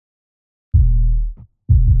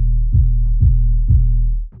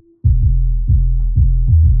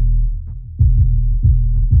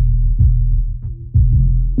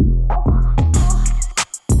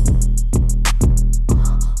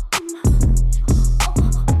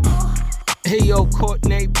Hey yo,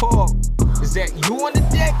 Courtney Paul, is that you on the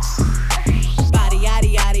decks? Body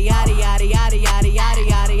yaddy yaddy yaddy yaddy yaddy yaddy yaddy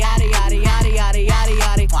yaddy yaddy yaddy yaddy yaddy yaddy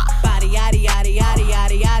yaddy. Body yaddy yaddy yaddy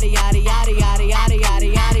yaddy yaddy yaddy yaddy yaddy yaddy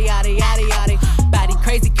yaddy yaddy yaddy yaddy yaddy. Body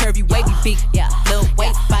crazy curvy wavy beak, yeah. Lil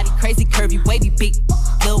waist, body crazy curvy wavy beak.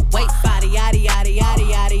 Lil waist, body yaddy yaddy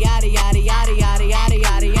yaddy yaddy yaddy yaddy yaddy yaddy yaddy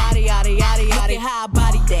yaddy yaddy yaddy yaddy. Look at how I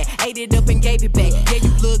bodied that, ate it up and gave it back. Yeah,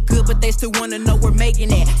 you look good, but they still wanna know we're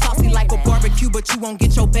making it. Saucy like a barbecue, but you won't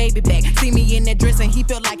get your baby back. See me in that dress and he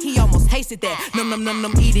felt like he almost tasted that. Num,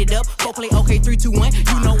 eat it up. Go play okay, 3, 2, 1.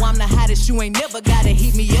 You know I'm the hottest, you ain't never gotta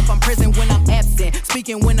heat me up. I'm present when I'm absent,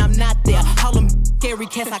 speaking when I'm not there. Call them scary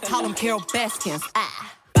cats, I call them Carol Baskins.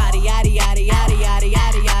 Body yaddy yaddy yaddy yaddy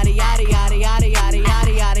yaddy yaddy yaddy yaddy yaddy yaddy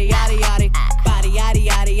yaddy yaddy yaddy yaddy. Body yaddy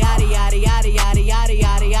yaddy yaddy yaddy yaddy yaddy yaddy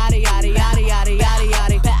yaddy yaddy yaddy yaddy yaddy yaddy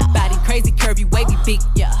yaddy. Body crazy curvy wavy beak,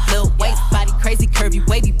 yeah. Lil waist, body crazy curvy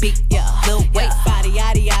wavy beak, yeah. Lil waist, body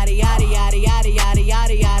yaddy yaddy yaddy yaddy yaddy yaddy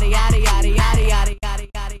yaddy yaddy yaddy yaddy yaddy yaddy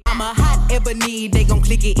yaddy. I'm a hot ebony, they gon'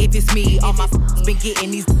 click it if it's me. All my been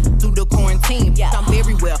getting these through the quarantine. Yeah, I'm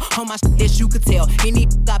very well on my as you could tell. Any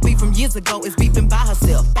got beef from years ago is beefing by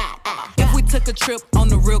herself. If we took a trip on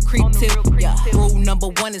the real creep tip, yeah. Rule number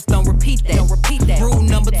 1 is don't repeat that. Don't repeat that. Rule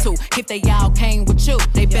number 2, if they all came with you,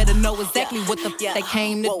 they better know exactly what the they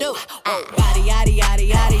came to do. Body yaddy yaddy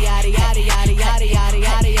yaddy yaddy yaddy yaddy yaddy yaddy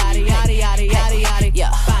yaddy yaddy yaddy yaddy yaddy yaddy.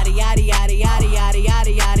 Yeah. Body yaddy yaddy yaddy yaddy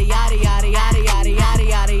yaddy yaddy yaddy yaddy yaddy yaddy yaddy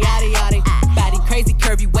yaddy yaddy yaddy. Body crazy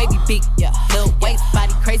curvy wavy beak, yeah. Lil waist,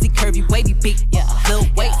 body crazy curvy wavy beak, yeah. Lil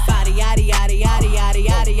waist, body yaddy yaddy yaddy yaddy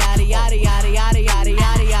yaddy yaddy yaddy yaddy yaddy yaddy yaddy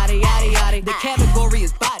yaddy yaddy yaddy. The category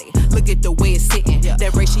is body. Look at the way it's sitting.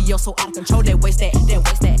 That ratio so out of control. That waist that.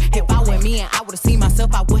 If I were me and I would've seen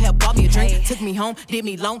myself, I would have bought me a drink. Took me home, did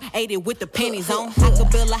me long, ate it with the pennies on. I could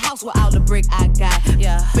build a house with all the brick I got.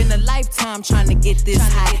 Yeah, been a lifetime trying to get this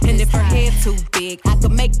high. And if her head too big, I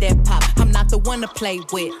could make that pop. I'm not the one to play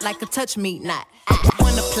with, like a touch me not.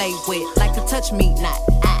 Wanna play with, like a touch me not.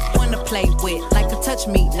 Wanna play with, like a touch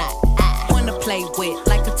me not. Wanna play with,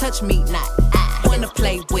 like a touch me not. Wanna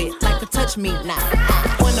play with, like a touch me not.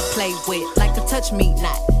 Wanna play with, like a touch me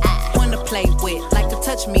not. Wanna play with, like a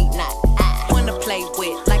touch me not. Wanna play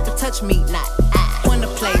with, like a touch me not. Wanna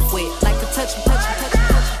play with, like a touch.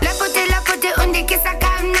 Laputi undi kisa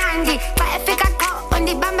kamnandi. Paefika ko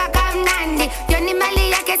undi bamba kamnandi. Yoni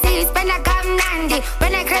mali yake si spenda kamnandi.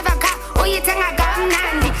 When I crave a car, uyitenga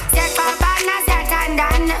kamnandi. Siyakabana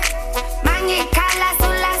siyatandana. Mangi kala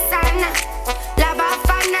sulasana.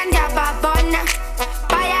 Labafana ndiyababona.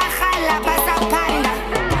 Bayakhala basapanda.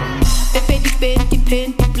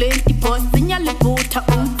 Plenty boss. Sinyale buta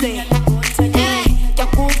umple.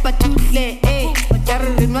 Jakuba tutle.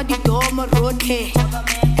 Jarinwa di domo rote.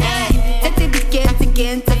 Tete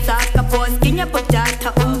again. Tataka boss. Kinya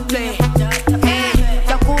potata umple.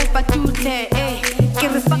 Jakuba tutle.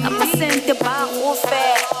 Kirifaka pasente ba ufe.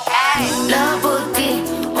 Lobuti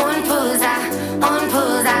unpuza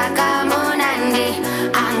kamunandi.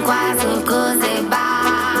 Angwazu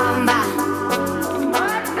kuzibamba.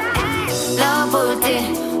 Lobuti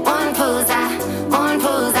unpuza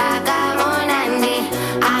kamunandi.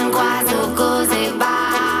 Angwazu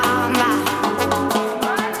kuzibamba.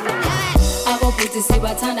 Abo puti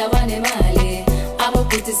sibathanda banemali. Abo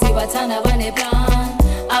puti sibathanda baneplan.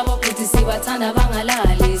 Abo puti sibathanda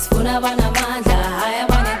bangalali. Sifuna banamandla haya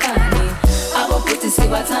banenkani. Abo puti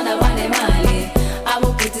sibathanda banemali.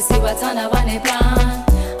 Abo puti sibathanda baneplan.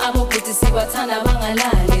 Abo puti sibathanda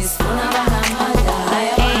bangalali. Sifuna banamandla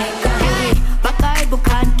haya banenkani. Bakaibu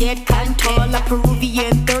can't get control. A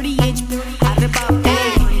Peruvian 30-inch Arriba.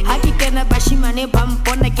 Hakikana bashimane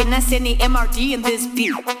bampona kena seni MRD in this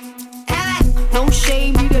beat. No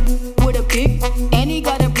shame, you the with a big, and he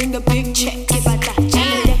gotta bring a big check.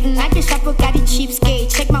 I can shop a got cheapskate.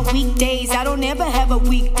 Check my weekdays, I don't ever have a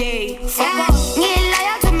weekday.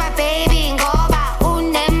 Loyal to my baby, ngoba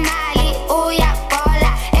unemali,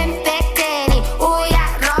 uyabola, empecteni,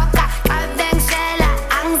 uyaroka, kabengshela,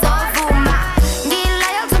 angizovuma.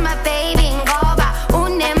 Loyal to my baby, ngoba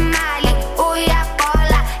unemali,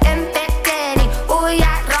 uyabola, empecteni,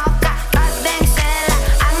 uyaroka, kabengshela,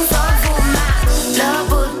 angizovuma.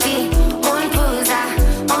 Lobuti unpuza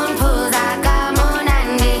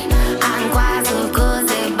kamunandi, angikwazi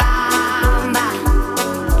ukuzibamba.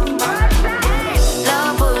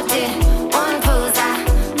 Lobuti unpuza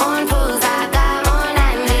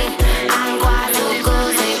kamunandi, angikwazi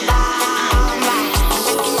ukuzibamba.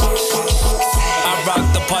 I rock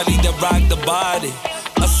the party that rock the body.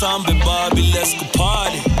 Ensemble Barbie, let's go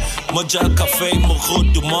party. Moja Cafe, Mojo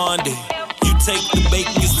du Monde. You take the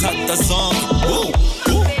bacon, you talk the song. Woo,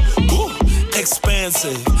 woo, woo.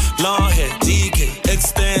 expensive. Long hair, DK,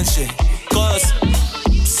 extension. Cause,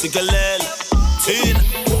 Sigalela, Tina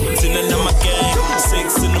in my gang,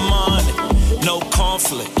 6 in the morning. No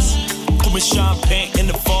conflicts. Pour me champagne in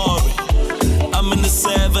the foreign. I'm in the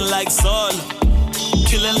 7 like Solo.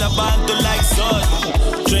 Killing la bando like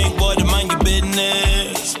Solo. Drink water, mind your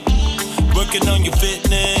business. Working on your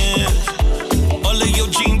fitness. All of your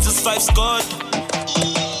jeans is 5 scored.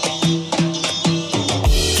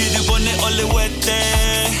 Get it on it, ole wete.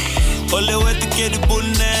 Ole wete, get it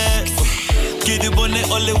bonnet. Get it on it,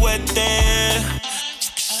 ole wete.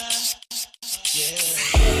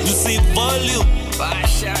 You see volume.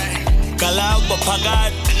 Kalaba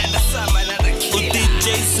Pagat. DJ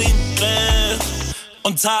Sinclair.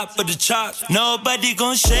 On top of the chart. Nobody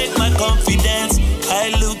gon' shake my confidence. I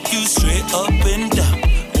look you straight up and down.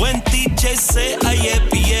 When DJ say I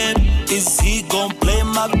yep, is he gon' play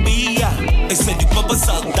my beer? They said the papas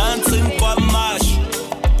are dancing for mash.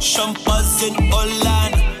 Champas in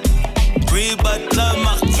Holland. Rebatla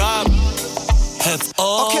Macab. Have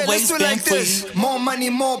always let's do it been like free. this. More money,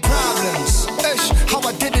 more problems. Ish, how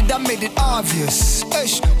I did it, I made it obvious.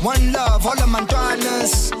 Ish, one love, all of my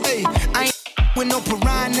darlings. Hey, I ain't with no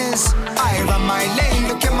piranhas. I run my lane,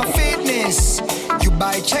 look at my fitness. You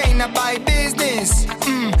buy chain, I buy business.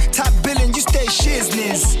 Top billing, you stay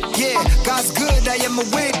shizness. Yeah, God's good, I am a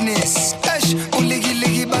witness. Ish,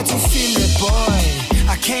 liggy, but to feel it, boy.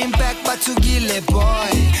 I came back, but to kill it, boy.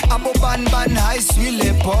 Abo ban, high, sweet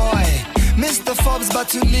it, boy. Mr. Forbes, but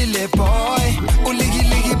to lily boy.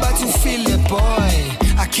 Liggy, but to feel it, boy.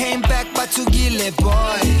 I came back, but to kill it,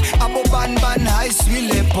 boy. Abo ban, high, sweet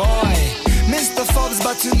boy. Mr. Forbes,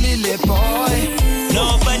 but to lily boy.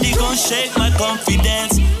 Nobody gon' shake my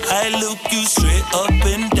confidence. I look you straight up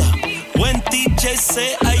and down. When DJ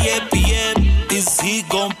say I yep, is he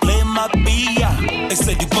gon' play my beer? They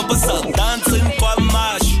said the papas are dancing for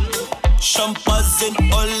mash. Champas in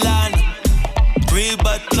Holland.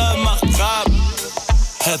 Rebatla Macab.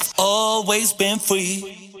 Have always been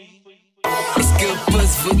free.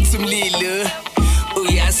 Iskapos vutum lilo.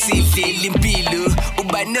 Uyasi feeling pilo.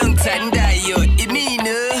 Ubanong tandayo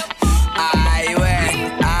imino. I went.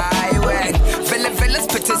 Fellas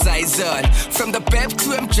put his eyes on. From the pep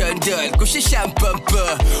to M. John Dull. Kushi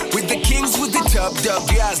shampampa. With the kings with the top dog.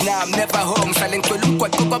 Yes, now I'm never home. Falling kolum kwa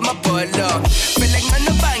kuba mapolo. Feeling man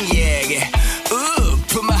no bang yeah. Ooh,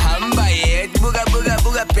 put my hamba yeah.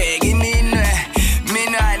 Buga peg. Iminwe.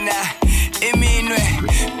 Minwana. Iminwe.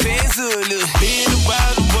 Pezulu. Been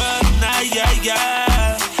around the world now,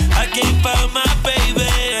 yeah. I can't find my baby.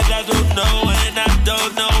 And I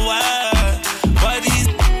don't know why. Why these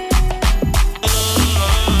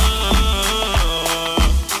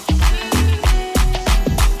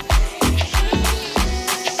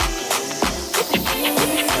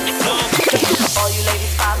All you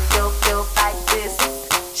ladies pop, feel like this.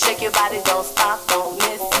 Shake your body, don't stop, don't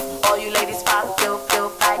miss. All you ladies pop, feel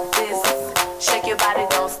like this. Shake your body,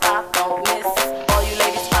 don't stop, don't miss. All you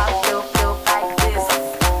ladies pop, feel like this.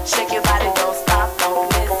 Shake your body, don't stop, don't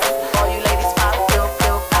miss. All you ladies pop, feel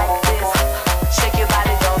like this. Shake your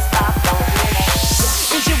body, don't stop, don't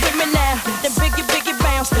miss. Is you with me now? Then biggie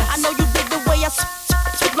bounce. I know you dig the way I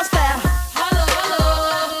switch my style.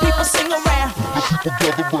 Hello. People sing around. People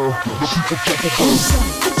gather round, the people jump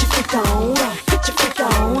around. Get your freak on, get your freak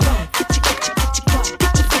on, get your freak on, get your freak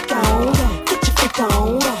on, get your freak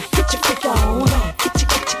on, get your freak on, get your freak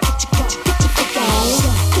on,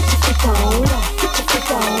 get your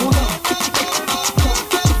freak on, get your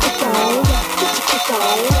freak on, get your freak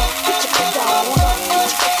on, get your freak on.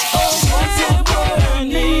 What's it what I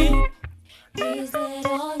need? Is that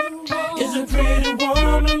all you want? Is a pretty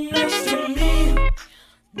woman next to me.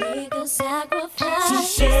 We can To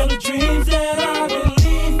sacrifice. share the dreams that I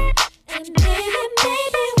believe. And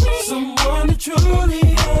maybe we Someone to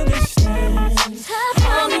truly understands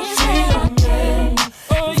how to treat a man.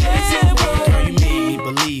 Oh yeah, Girl, you made me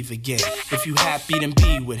believe again. If you happy, then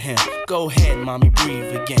be with him. Go ahead, mommy,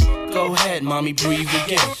 breathe again. Go ahead, mommy, breathe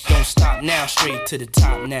again. Don't stop now, straight to the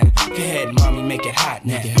top now. Go ahead, mommy, make it hot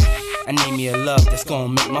now. I need me a love that's gonna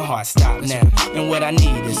make my heart stop now. And what I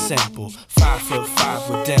need is simple. 5'5"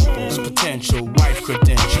 with dimples, potential wife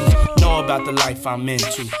credentials. Know about the life I'm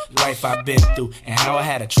into, life I've been through, and how I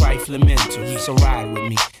had a trifling mental. So ride with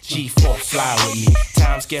me, G4, fly with me.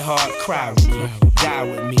 Times get hard, cry with me, die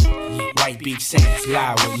with me. White Beach Saints,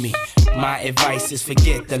 lie with me. My advice is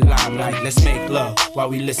forget the limelight. Let's make love while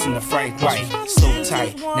we listen to Frank White. So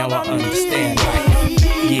tight, now I understand life.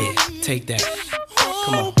 Yeah, take that.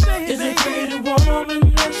 Come on. is a pretty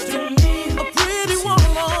woman next to me. A pretty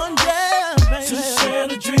woman, yeah, baby. To share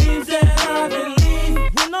the dreams that I believe.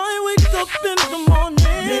 When I wake up in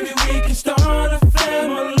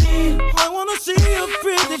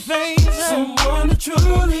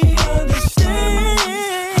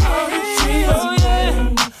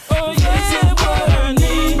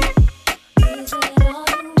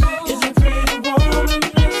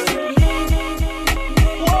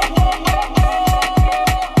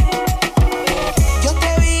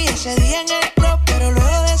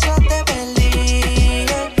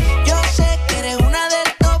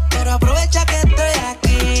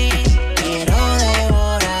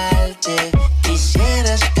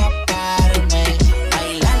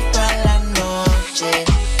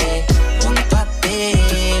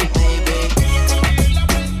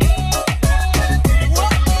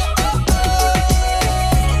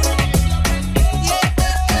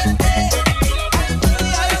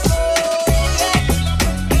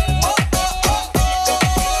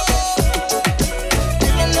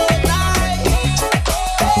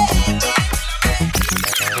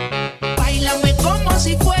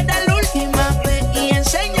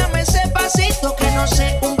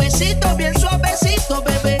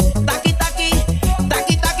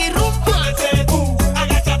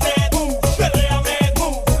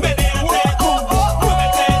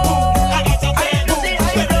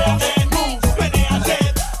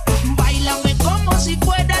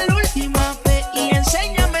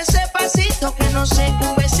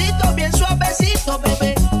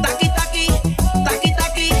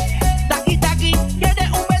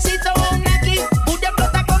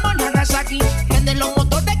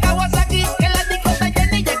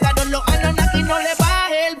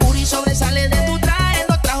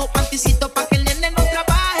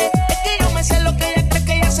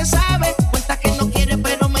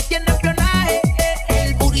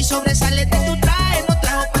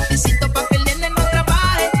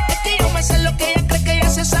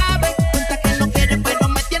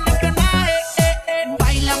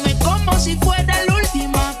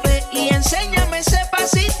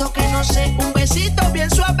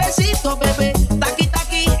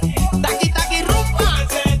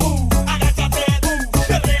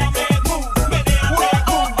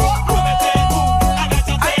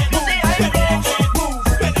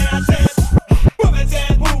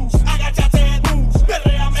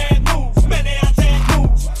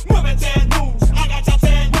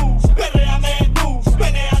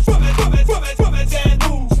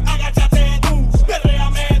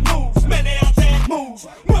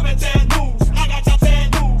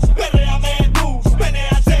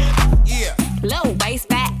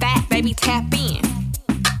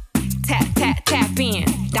tap in.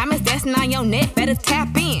 Diamonds dancing on your neck, better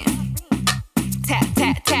tap in. Tap,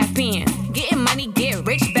 tap, tap in. Getting money, get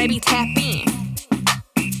rich, baby, tap in.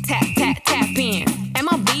 Tap, tap, tap in.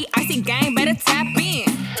 MLB, icy gang, better tap in.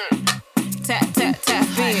 Tap, tap, tap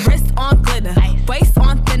in. Wrist on glitter, waist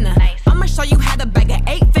on thinner. I'ma show you how to bag an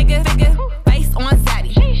 8-figure. Face on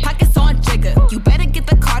zaddy, pockets on jigger. You better get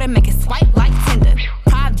the card and make it swipe like Tinder.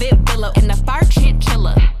 Private villa in the fire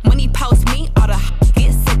chinchilla. When he post me, all the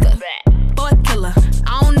get sicker. For a killer,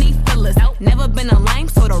 I don't need fillers. Never been a lame,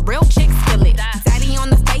 so the real chicks feel it. Daddy on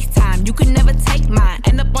the FaceTime, you can never take mine.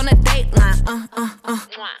 End up on a dateline,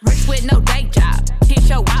 Rich with no day job, hit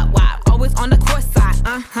your wop, always on the court side,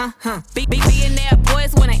 Billionaire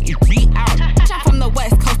boys wanna eat out. I'm from the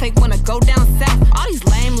West Coast, they wanna go down south. All these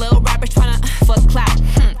lame little rappers tryna fuck clout.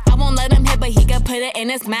 I won't let him hit, but he can put it in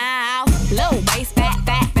his mouth. Little waist, fat,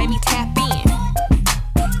 baby, tap in.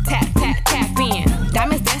 Tap, tap, tap in.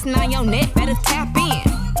 Diamonds dancing on your neck, better tap in.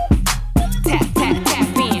 Tap, tap,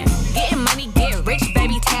 tap in. Getting money, get rich,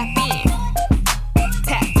 baby, tap in.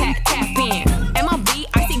 Tap, tap, tap in. MLB,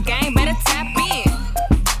 icy gang, better tap in.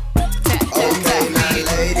 Tap, tap, tap in. Now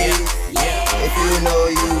ladies, if you know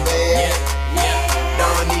you bad,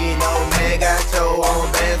 don't need no man, got your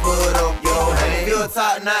own bands, put up your hand. If you're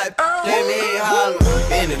top knot, let me holler.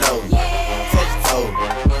 Bend it over, touch your toe,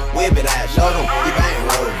 whip it out, show them you bang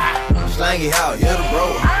roll. Slang it out, you're the bro.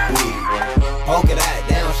 Poke it out,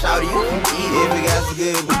 down, shout you can eat it. If you got some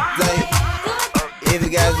good play, if you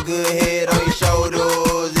got some good head on your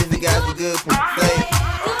shoulders, if you got some good play,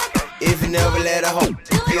 if you never let a hoe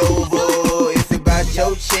tip you over, if you bout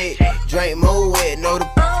your chick, drink more wet, know the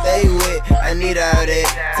stay wet. I need all that,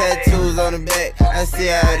 tattoos on the back, I see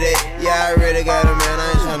all that. Yeah, I really got a man, I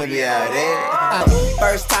ain't tryna be out there.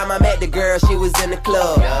 First time I met the girl, she was in the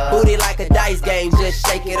club. Booty like a dice game, just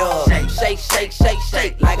shake it up. Shake, shake, shake,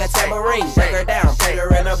 shake, like a tambourine. Break her down, put her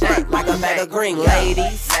in her butt like a bag of green.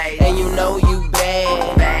 Ladies, and you know you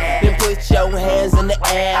bad. Then put your hands in the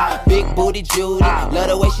air. Big booty Judy, love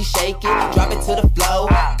the way she shake it. Drop it to the floor,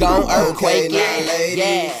 gon' earthquake it.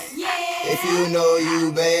 Yeah. If you know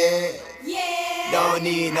you bad, don't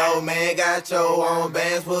need no man, got your own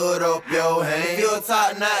bands, put up your hand. If you're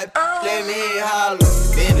top knot, let me holler.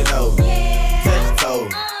 Bend it over, touch your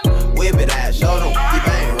toe, whip it out, show them you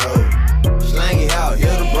bang roll. Slang it out,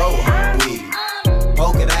 you're the bro, we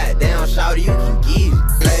poke it out, down, shout you can get it.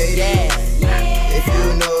 Ladies, if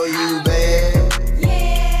you know you bad,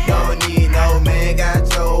 don't need no man,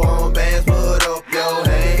 got your own bands, put up your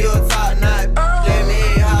hand. If you're top knot, let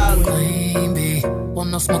me holler. Queen bee, want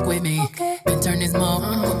no smoke with me. Been turn his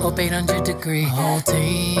mom up 800 degree. Whole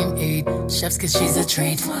team eat chefs cause she's a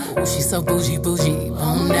treat. Ooh, she's so bougie,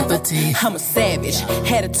 bon appetit. I'm a savage,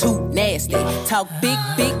 attitude nasty. Talk big,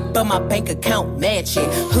 but my bank account match it.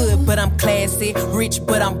 Hood, but I'm classy. Rich,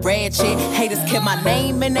 but I'm ratchet. Haters kept my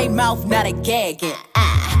name in their mouth, now they gagging.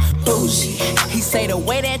 Bougie, he say the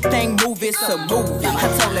way that thing move, it's a movie.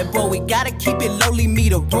 I told that boy we gotta keep it lowly, me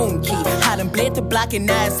the room key. I done bled the block and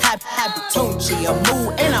now it's Habitunchi. I'm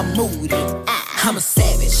mood and I'm moody. I'm a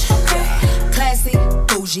savage, classy,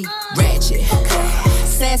 bougie, ratchet,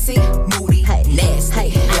 sassy, moody,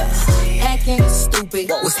 nasty, acting stupid.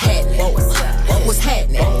 What's happening? What's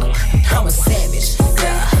happening? I'm a savage,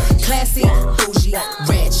 classy, bougie,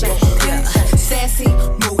 ratchet, sassy,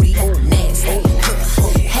 moody, nasty,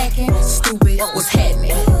 hacking, stupid. What's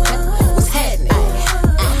happening? What's happening?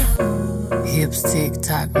 Hips tick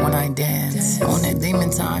tock when I dance. On that demon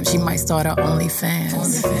time, she might start her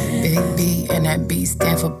OnlyFans. Big B and that B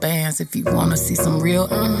stand for bands. If you wanna see some real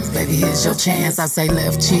baby, here's your chance. I say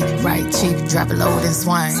left cheek, right cheek, drop it low and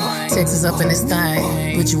swing. Texas up in this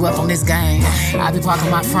thing, put you up on this game. I be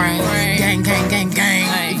parking my frame, gang, gang, gang,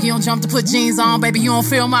 gang. If you don't jump to put jeans on, baby, you don't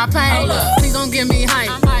feel my pain. Please don't give me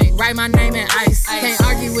hype. Write my name in ice. Can't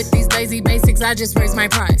argue with these lazy basics, I just raise my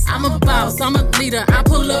price. I'm a boss, I'm a leader. I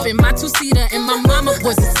pull up in my two-seater and my mama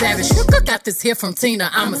was a savage. Got this here from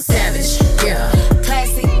Tina, I'm a savage. Yeah.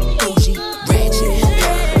 Classy, bougie,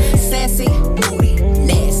 ratchet, sassy, moody,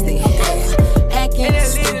 nasty, hacking,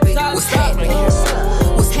 stupid. What's happening?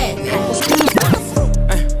 What's happening?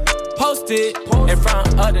 Posted in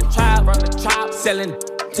front of the tribe, selling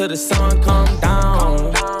till the sun come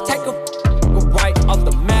down. Take a right off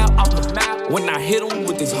the map. When I hit him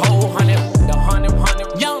with this whole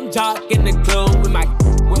 100, young jock in the club with my.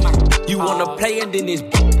 You wanna play and then it's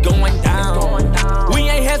going down. We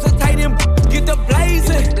ain't hesitating, get the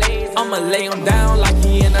blazing. I'ma lay him down like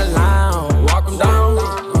he in a lounge. Walk him down,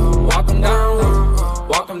 walk him down,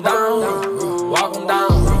 walk him down, walk him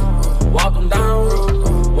down, walk him down,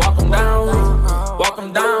 walk him down, walk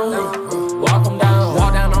him down, walk him down.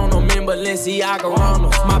 Walk down on them in Balenciaga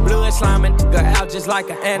runners. My blood sliming out just like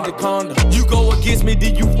an anaconda. You go against me,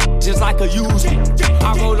 then you just like a user.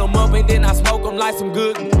 I roll them up and then I smoke them like some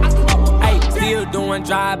good. Hey, still doing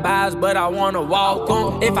drive-bys, but I wanna walk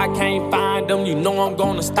them. If I can't find them, you know I'm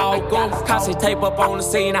gonna stalk them. Cause tape up on the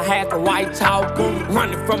scene, I had to white talk them.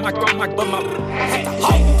 Running from my grandma, but my had to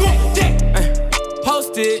hold them.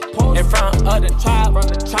 Posted in front of the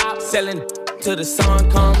tribe, selling till the sun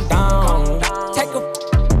come down. Take a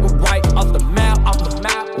right off the map.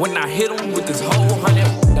 When I hit him with this whole hundred.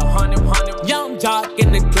 Young jock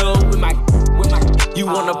in the club with my. You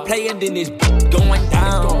wanna play and then it's going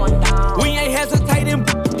down. We ain't hesitating,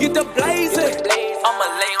 get the blazing. I'ma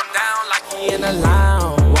lay him down like he in a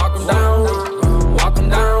lounge. Walk him down, walk him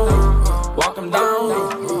down, walk him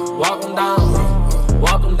down, walk him down,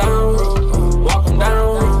 walk him down, walk him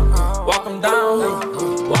down, walk him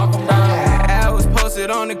down, walk him down. I was posted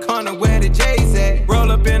on the corner where the J's at.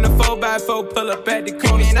 Roll up in the 4x4, pull up at the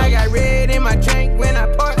corner. And I got red in my drink when I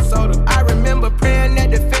parked soda. I remember praying that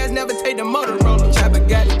the feds never take the Motorola. Chopper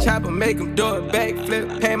got the chopper, make him do a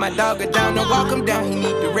backflip. Pay my dog down to walk him down, he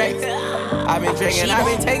need the racks. I've been drinking, I've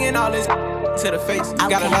been taking all this to the face.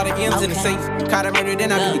 Got a lot of M's in the safe. Caught a murder,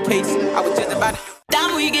 then I beat the case. I was just about to.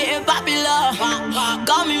 Damn, we getting popular.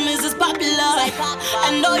 Call me Mrs. Popular.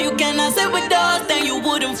 I know you cannot sit with us, then you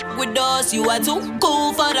wouldn't f with us. You are too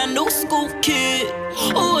cool for the new school kid.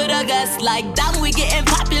 Who would I guess like damn, we getting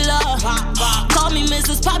popular. Call me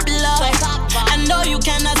Mrs. Popular. I know you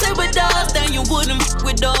cannot sit with us, then you wouldn't f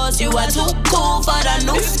with us. You are too cool for the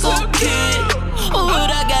new school kid. Who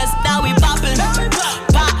would I guess now we poppin'?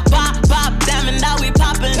 Pop, pop, pop, damn it, now we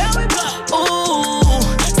poppin'. Ooh,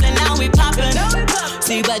 say now we poppin'.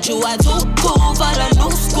 See, but you are too cool for the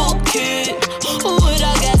new school kid. Who would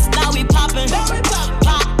I guess now we poppin'?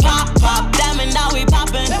 Pop, pop, pop, damn it, now we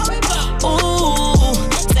poppin'. Ooh,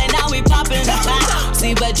 say now we poppin'.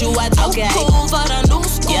 See, but you are too cool for the new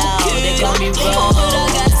school kid. They call me Who would I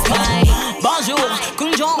guess bonjour,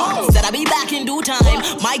 conjoint. Said I'll be back in due time.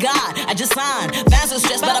 My God, I just signed. Fans are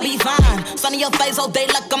stressed, but I'll be fine. Sun in your face all day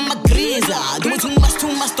like I'm a greaser. Doing too much,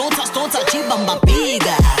 don't touch, bamba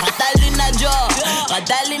biga.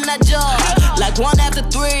 Fatal in a jaw, like 1 after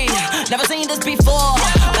 3. Never seen this before.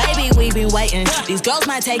 Baby, we been waiting. These girls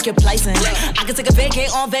might take your place in. I can take a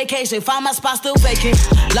vacay on vacation. Find my spot still vacant.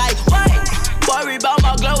 Like, wait, worry about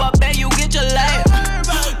my glow up and you get your life.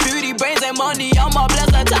 Beauty, brains, and money, I'm a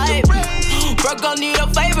blesser type. Broke gon' need a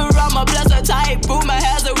favor, I'm a blesser type. Rumor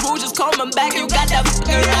has a rule, just coming back, you got that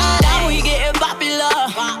right. Now we getting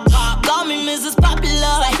popular. Call me Mrs. Popular.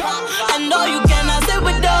 I know you cannot sit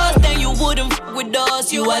with us, then you wouldn't f with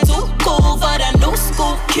us. You are too cool for the new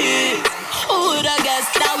school kid. Who would I guess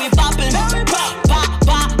now we poppin'? Pop,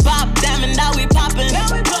 pop, pop, damn it, now we poppin'.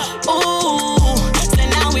 Ooh, say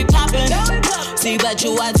now we poppin'. See, but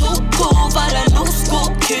you are too cool for the new school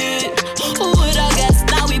kid. Who would I guess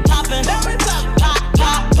now we poppin'? Pop,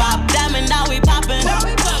 pop, pop, damn it, now we poppin'.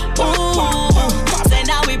 Ooh, say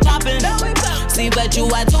now we poppin'. See, but you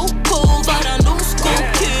are too cool for the new school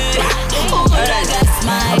kid. Who would I guess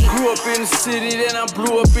my? I grew up in the city, then I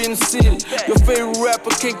blew up in the city. Your favorite rapper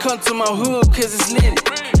can't come to my hood cause it's litty.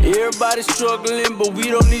 Everybody struggling, but we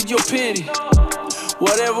don't need your pity.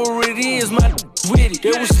 Whatever it is, my with it. They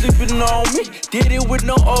was sleeping on me, did it with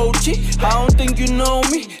no OG. I don't think you know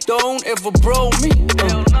me, don't ever bro me.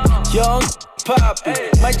 Young, poppin',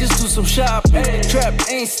 might just do some shopping. Trap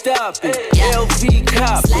ain't stopping, LV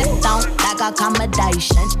copy. Slept on like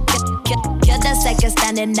accommodation. Kill the second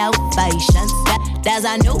standing ovations. There's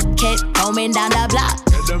a new kid roaming down the block.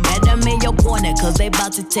 Let them in your corner, cause they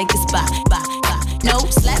about to take a spot. No,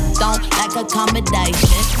 slept on like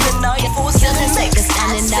accommodation. Kill the second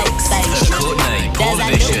standing ovation. There's a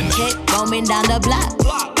new kid roaming down the block.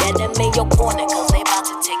 Let them in your corner, cause they about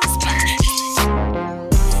to take a spot.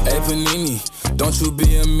 Hey Panini, don't you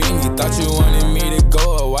be a meanie. Thought you wanted me to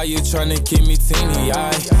go, or why you tryna keep me teeny?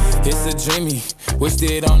 It's a dreamy, wished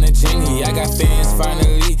it on a genie. I got fans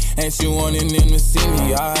finally, ain't you wanting them to see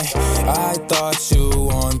me? I thought you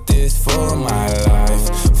want this for my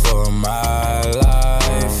life, for my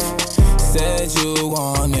life. Said you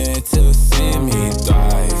wanted to see me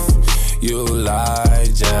thrive. You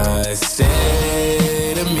lied, just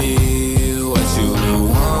say to me what you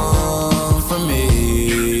want from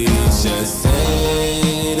me. Just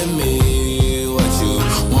say to me what you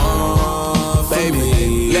want from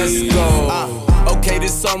me. Let's go. Okay,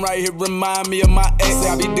 this song right here remind me of my ex.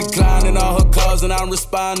 I be declining all her calls and I'm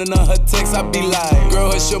responding to her texts. I be like,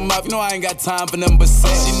 girl, hush your mouth, you know I ain't got time for nothing but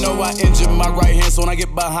sex. She know I injured my right hand, so when I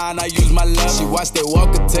get behind, I use my left. She watched that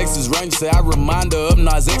Walker Texas Ranger, say I remind her of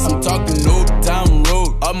Nas X. I'm talking Old Town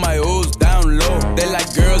Road, all my O's down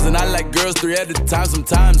girls 3 at a time,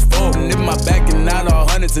 sometimes 4. And if my backing out all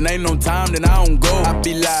hundreds and ain't no time, then I don't go. I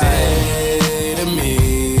be like, say to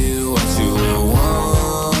me what you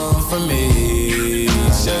want from me.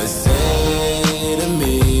 Just say to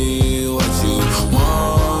me what you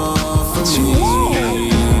want from me.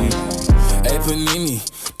 Hey Panini,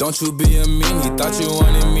 don't you be a meanie. Thought you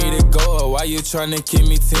wanted me to go, or why you tryna keep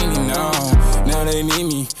me teeny now? Now they need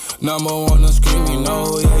me, number one, I'm screaming.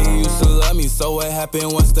 No, yeah, you used to love me, so what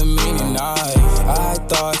happened, what's the meaning? I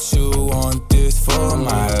thought you want this for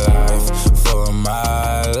my life, for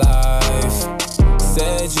my life.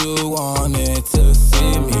 Said you wanted to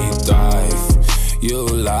see me thrive, you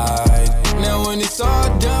lied. Now when it's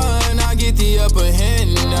all done, I get the upper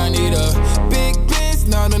hand, and I need a big bitch,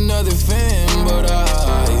 not another fan, but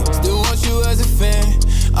I still want you as a fan.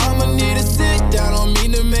 I'ma need to sit down, don't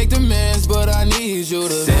mean to make demands, but I need you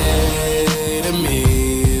to say to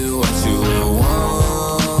me what you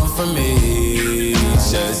want from me.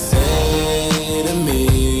 Just say to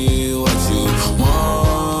me what you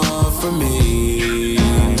want from me.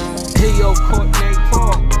 Hey yo, Courtney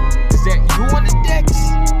Paul, is that you on the decks?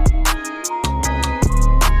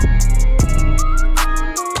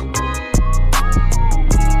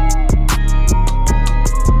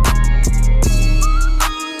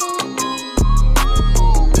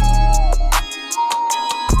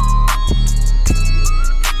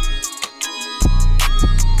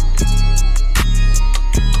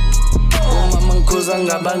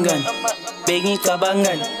 Ngabangan, bengi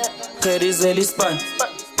kabangan, kerizeli span,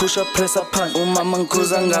 push up press up pan. Umamang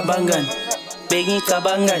kuza ngabangan, bengi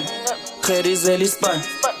kabangan, kerizeli span,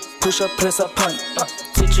 push up press up pan.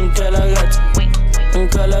 Teaching kalagat,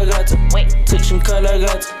 kalagat, teaching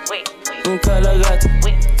kalagat, kalagat,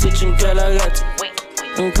 teaching kalagat,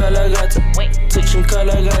 kalagat, teaching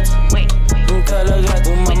kalagat, kalagat.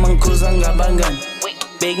 Umamang kuza ngabangan,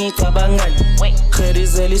 bengi kabangan,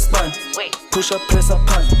 kerizeli span. Push up, press up,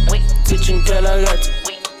 pan. Teaching kalagat,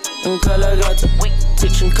 kalagat,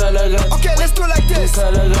 teaching kalagat. Okay, let's do it like this.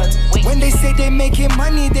 When they say they making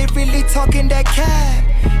money, they really talking that cap.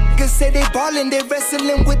 Niggas say they ballin', they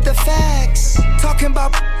wrestling with the facts. Talking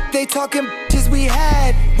about they talking bitches we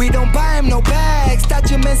had. We don't buy them no bags.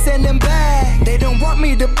 Documents send them back. They don't want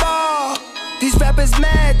me to ball. These rappers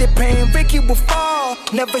mad, they praying Ricky will fall.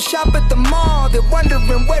 Never shop at the mall, they're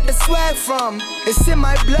wondering where the swag from. It's in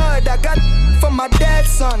my blood, I got from my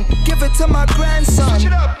dad's son. Give it to my grandson.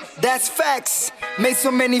 That's facts. Made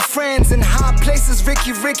so many friends in high places.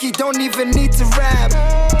 Ricky don't even need to rap.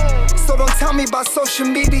 So don't tell me about social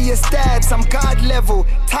media stats. I'm God level.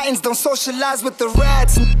 Titans don't socialize with the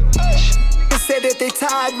rats. They say that they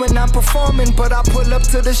tired when I'm performing, but I pull up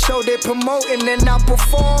to the show they promoting and I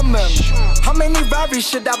perform them. How many Rari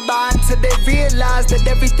should I buy until they realize that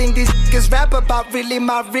everything these niggas rap about really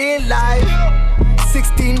my real life?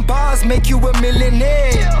 16 bars make you a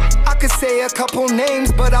millionaire. I could say a couple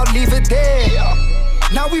names, but I'll leave it there.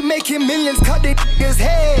 Now we making millions, cutting niggas'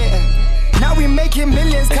 hair. Now we making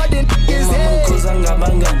millions, cutting niggas' hair.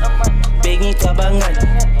 Bengi kabangan,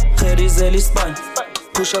 kerizeli span.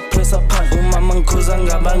 Push up, press up, pan. Umamang kuza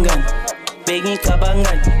ngabangan, bengi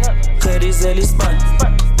kabangan, kerizeli span.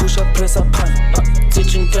 Push up, press up, pan.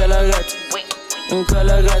 Teaching kalagat,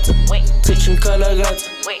 kalagat, teaching kalagat,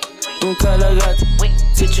 kalagat,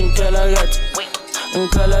 teaching kalagat,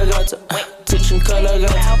 kalagat, teaching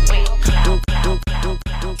kalagat.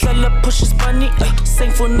 Lala pushes money,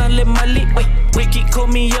 sing for Nale Mali. Ricky called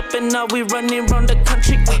me up and now we running round the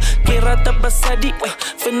country. Gerata Basadi,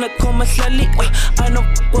 finna coma slali. I know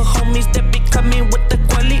with homies that be coming with the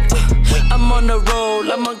quality. I'm on a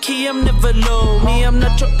roll, I'm on key, I'm never low. Me, I'm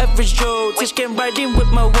not your average Joe. Teach game riding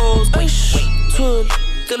with my woes. Tool,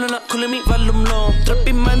 girl, not calling me volume low.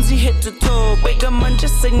 Trappy manzi head to toe. Bega man,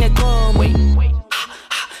 just sing a come.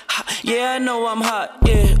 Yeah, I know I'm hot,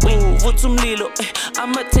 yeah, ooh, vutum lilo,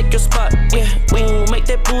 I'ma take your spot, yeah, ooh, make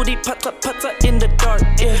that booty pata pata in the dark,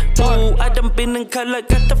 yeah, ooh, I done been in color,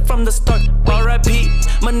 got that from the start, R.I.P.,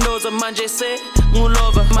 Mendoza, manje se,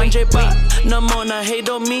 ngulova, manje ba, namona, hate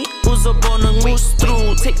on me, uzobona, moose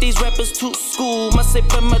through, take these rappers to school, mase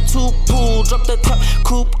pa my two pool, drop the top,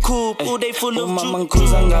 coop, ooh, they full of juice, mamang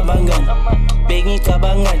kuzanga bangan, bengi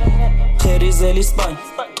kabangan, kerizeli span,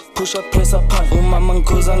 push up, press up, pan. Umamang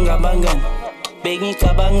kuza ngabangan, bengi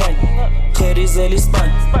kabangan, kerizeli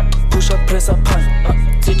span. Push up, press up,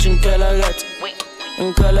 pan. Teaching kalagat,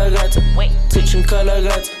 kalagat, teaching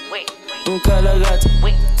kalagat, kalagat,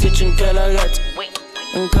 teaching kalagat,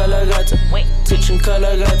 kalagat, teaching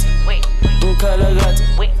kalagat, kalagat.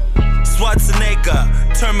 Schwarzenegger,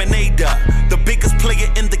 Terminator, the biggest player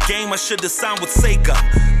in the game. I should've signed with Sega.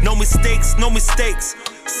 No mistakes, no mistakes.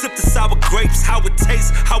 Sip the sour grapes, how it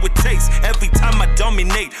tastes. Every time I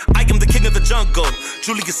dominate, I am the king of the jungle.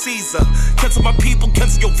 Julius Caesar, cancel my people,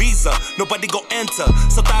 cancel your visa. Nobody go enter.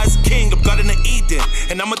 Satan is king of Garden of Eden,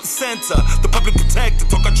 and I'm at the center. The public protector,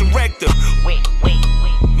 talk out your rectum. Wait.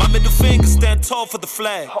 My middle finger stand tall for the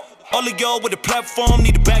flag. All of y'all with a platform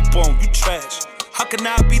need a backbone. You trash. How can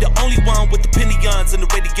I be the only one with the opinions and the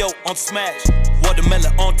radio on smash?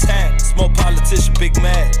 Watermelon on tap, small politician, big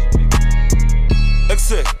mad.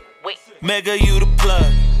 Exit. Mega, you the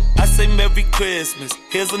plug. I say Merry Christmas.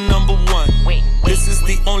 Here's a number one. This is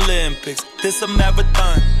the Olympics. This a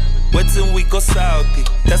marathon. Waiting we go Saudi.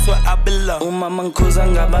 That's where I belong. Umama ngikhuza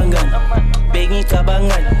ngabangan.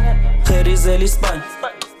 Bengikabangan. Gerizeli span.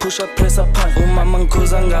 Push up, press up, pan. Umama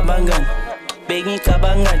ngikhuza ngabangan.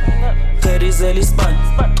 Bengikabangan. Gerizeli span.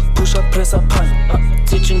 Push up, press up, pan.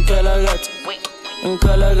 Teaching Kalagat.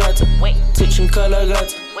 Nkalagat. Teaching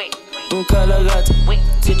Kalagat. Nkalagat.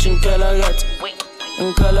 Teaching Kalagat.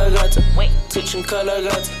 Nkalagat. Teaching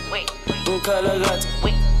Kalagat. Nkalagat.